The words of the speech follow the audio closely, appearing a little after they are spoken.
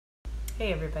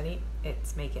Hey everybody,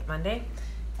 it's Make It Monday,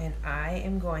 and I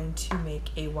am going to make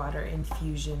a water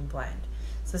infusion blend.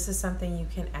 So this is something you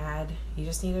can add. You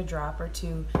just need a drop or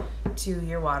two to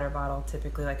your water bottle,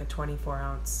 typically like a 24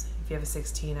 ounce. If you have a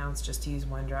 16 ounce, just use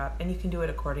one drop, and you can do it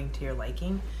according to your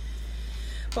liking.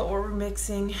 But what we're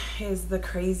mixing is the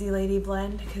Crazy Lady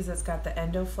blend because it's got the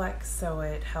endoflex, so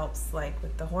it helps like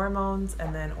with the hormones,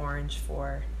 and then orange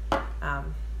for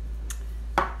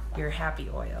your happy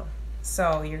oil.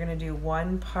 So you're going to do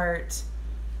 1 part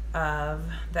of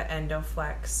the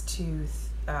endoflex to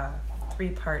 3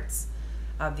 parts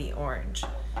of the orange.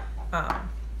 I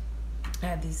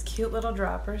have these cute little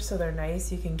droppers, so they're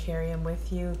nice. You can carry them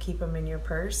with you, keep them in your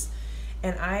purse.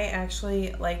 And I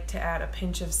actually like to add a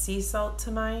pinch of sea salt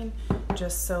to mine,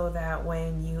 just so that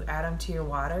when you add them to your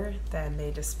water, then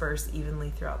they disperse evenly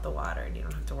throughout the water and you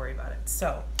don't have to worry about it.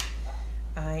 So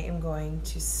I am going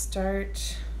to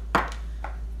start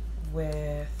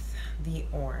with the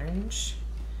orange,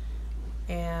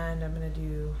 and I'm going to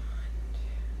do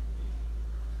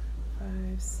 5,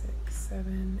 6,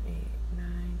 7, 8,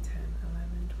 9, 10,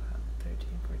 11, 12, 13,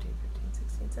 14, 15,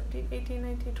 16, 17, 18,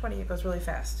 19, 20. It goes really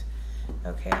fast.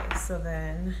 Okay, so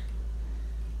then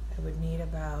I would need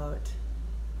about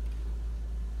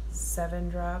 7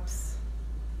 drops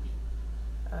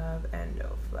of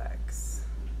endoflex.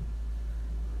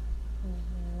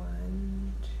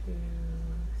 1, 2,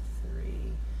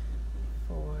 3,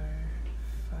 4,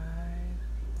 5,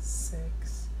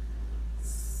 6,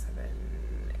 7,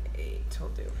 8 will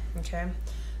do. Okay,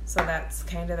 so that's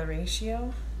kind of the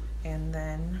ratio. And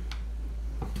then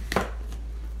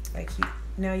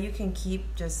now you can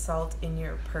keep just salt in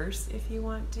your purse if you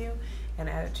want to and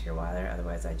add it to your water.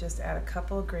 Otherwise I just add a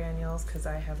couple of granules because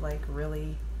I have like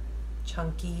really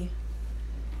chunky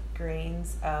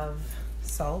grains of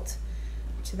salt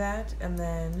to that, and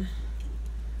then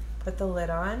put the lid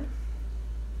on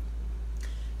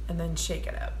and then shake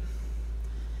it up.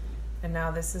 And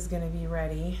now this is going to be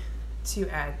ready to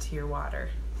add to your water.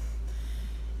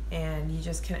 And you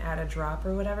just can add a drop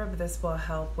or whatever, but this will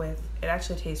help with, it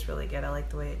actually tastes really good. I like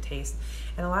the way it tastes.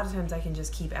 And a lot of times I can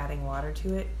just keep adding water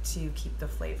to it to keep the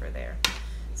flavor there.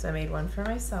 So I made one for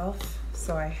myself,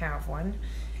 so I have one.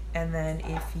 And then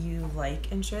if you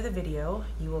like and share the video,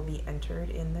 you will be entered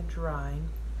in the drawing.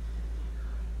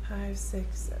 5,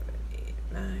 6, 7, 8,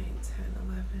 9, 10,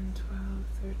 11,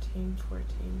 12, 13,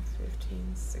 14,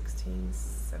 15, 16,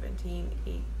 17,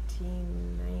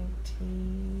 18,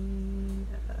 19,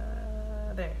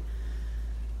 there.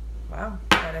 Wow,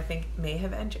 that I think may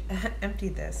have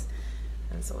emptied this.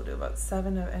 And so we'll do about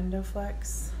 7 of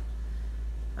endoflex.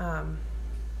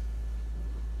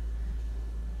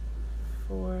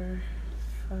 4,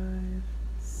 5,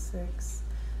 6,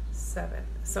 7.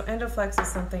 So endoflex is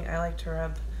something I like to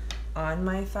rub on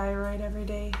my thyroid every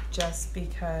day, just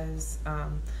because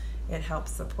it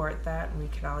helps support that, and we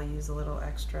could all use a little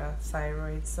extra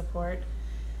thyroid support.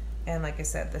 And like I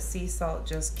said, the sea salt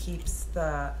just keeps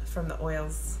from the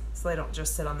oils, so they don't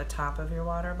just sit on the top of your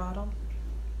water bottle.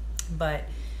 But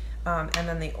and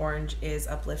then the orange is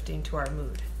uplifting to our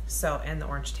mood. So, and the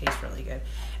orange tastes really good.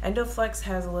 Endoflex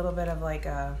has a little bit of like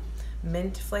a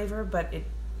mint flavor, but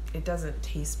it doesn't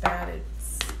taste bad.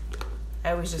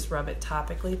 I always just rub it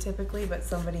topically typically, but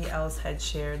somebody else had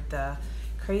shared the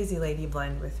Crazy Lady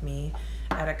blend with me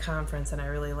at a conference, and I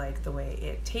really liked the way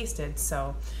it tasted.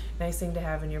 So nice thing to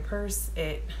have in your purse.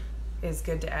 It is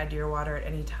good to add to your water at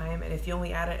any time, and if you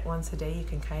only add it once a day, you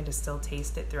can kind of still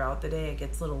taste it throughout the day. It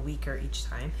gets a little weaker each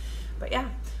time. But yeah,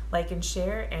 like and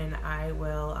share, and I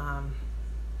will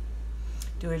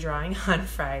do a drawing on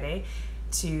Friday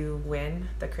to win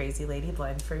the Crazy Lady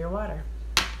blend for your water.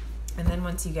 And then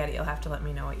once you get it, you'll have to let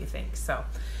me know what you think. So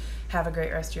have a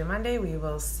great rest of your Monday. We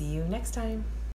will see you next time.